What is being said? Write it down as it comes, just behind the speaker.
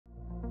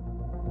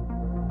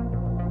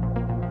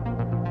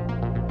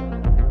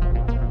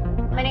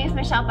is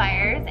Michelle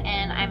Byers,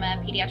 and I'm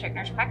a pediatric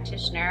nurse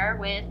practitioner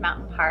with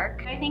Mountain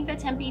Park. I think the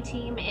Tempe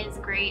team is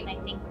great, and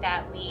I think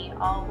that we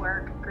all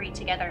work great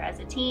together as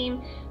a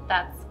team.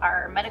 That's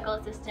our medical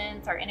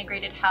assistants, our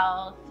integrated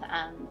health,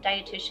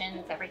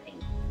 dietitians, everything.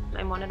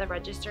 I'm one of the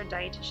registered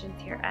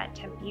dietitians here at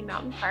Tempe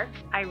Mountain Park.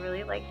 I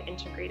really like the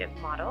integrative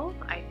model.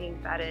 I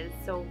think that is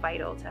so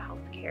vital to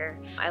healthcare.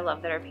 I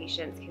love that our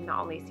patients can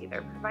not only see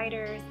their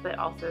providers, but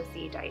also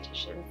see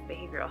dietitians,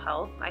 behavioral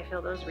health. I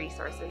feel those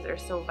resources are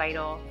so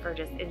vital for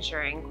just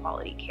ensuring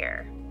quality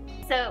care.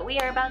 So we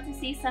are about to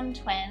see some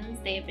twins.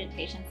 They have been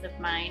patients of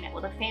mine.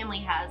 Well, the family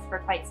has for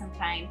quite some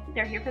time.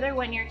 They're here for their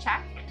 1-year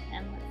check,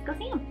 and let's go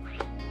see them.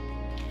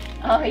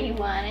 Oh, you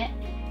want it?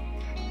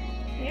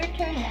 Your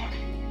turn next.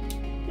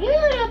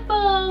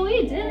 Beautiful,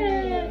 we did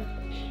it.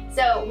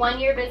 So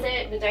 1-year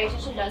visit, the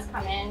dietitian does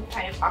come in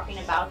kind of talking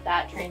about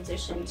that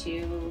transition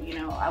to,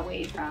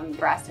 away from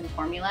breast and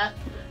formula.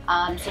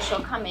 So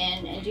she'll come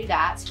in and do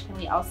that. And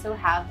we also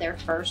have their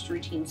first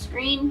routine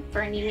screen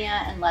for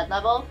anemia and lead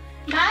level.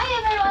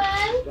 Bye,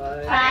 everyone.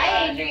 Bye.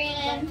 Bye,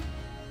 Adrian.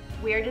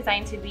 We're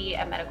designed to be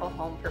a medical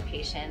home for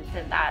patients,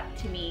 and that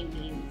to me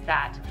means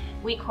that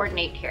we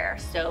coordinate care.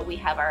 So we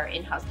have our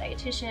in-house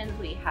dietitians,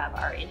 we have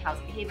our in-house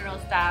behavioral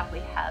staff, we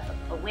have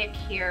a WIC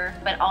here,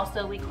 but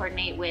also we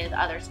coordinate with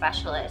other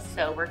specialists.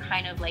 So we're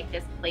kind of like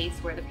this place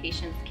where the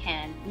patients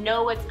can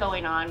know what's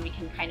going on. We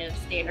can kind of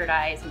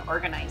standardize and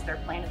organize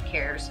their plan of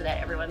care so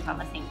that everyone's on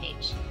the same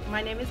page.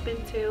 My name is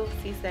Bintu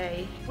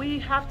Cisse. We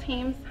have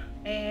teams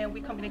and we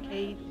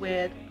communicate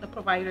with the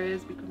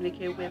providers, we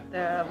communicate with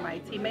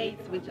my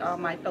teammates, which are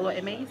my fellow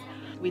MAs.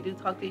 We do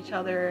talk to each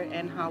other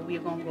and how we're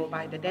going to go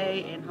by the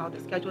day and how the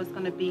schedule is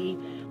going to be.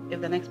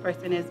 If the next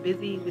person is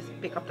busy, we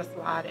pick up the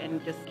slot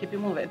and just keep it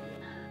moving.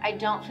 I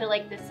don't feel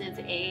like this is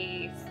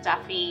a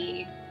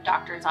stuffy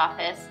doctor's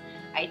office.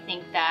 I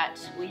think that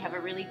we have a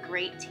really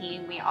great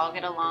team. We all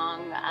get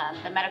along.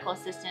 The medical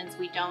assistants,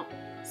 we don't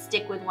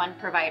stick with one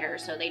provider,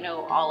 so they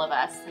know all of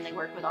us and they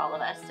work with all of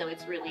us. So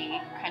it's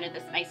really kind of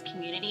this nice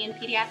community in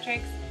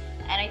pediatrics.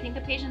 And I think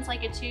the patients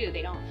like it too.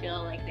 They don't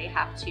feel like they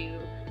have to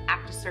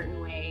act a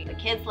certain way. The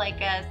kids like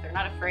us, they're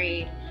not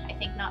afraid. I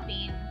think not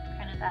being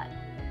kind of that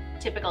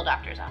typical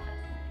doctor's office.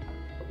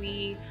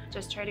 We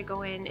just try to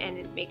go in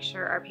and make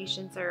sure our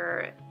patients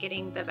are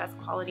getting the best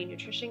quality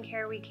nutrition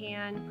care we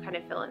can, kind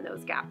of fill in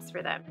those gaps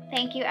for them.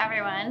 Thank you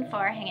everyone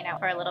for hanging out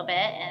for a little bit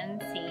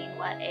and seeing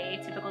what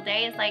a typical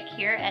day is like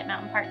here at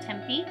Mountain Park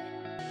Tempe.